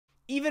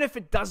even if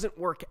it doesn't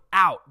work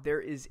out,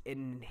 there is an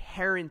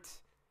inherent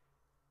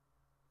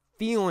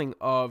feeling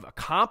of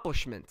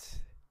accomplishment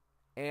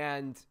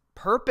and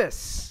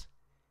purpose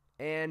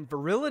and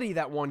virility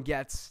that one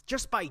gets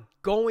just by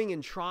going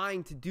and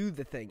trying to do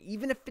the thing,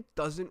 even if it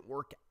doesn't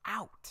work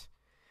out.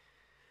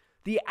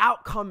 The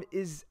outcome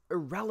is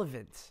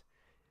irrelevant.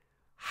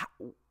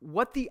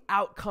 What the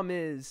outcome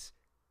is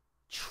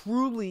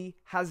truly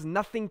has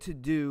nothing to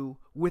do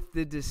with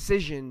the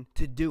decision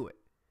to do it.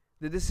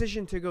 The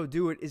decision to go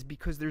do it is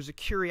because there's a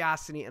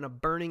curiosity and a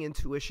burning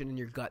intuition in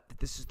your gut that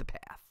this is the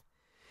path.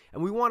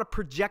 And we want to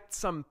project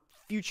some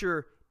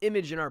future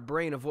image in our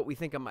brain of what we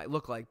think it might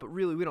look like, but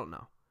really we don't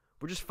know.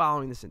 We're just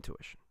following this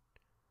intuition.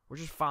 We're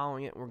just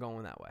following it and we're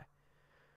going that way.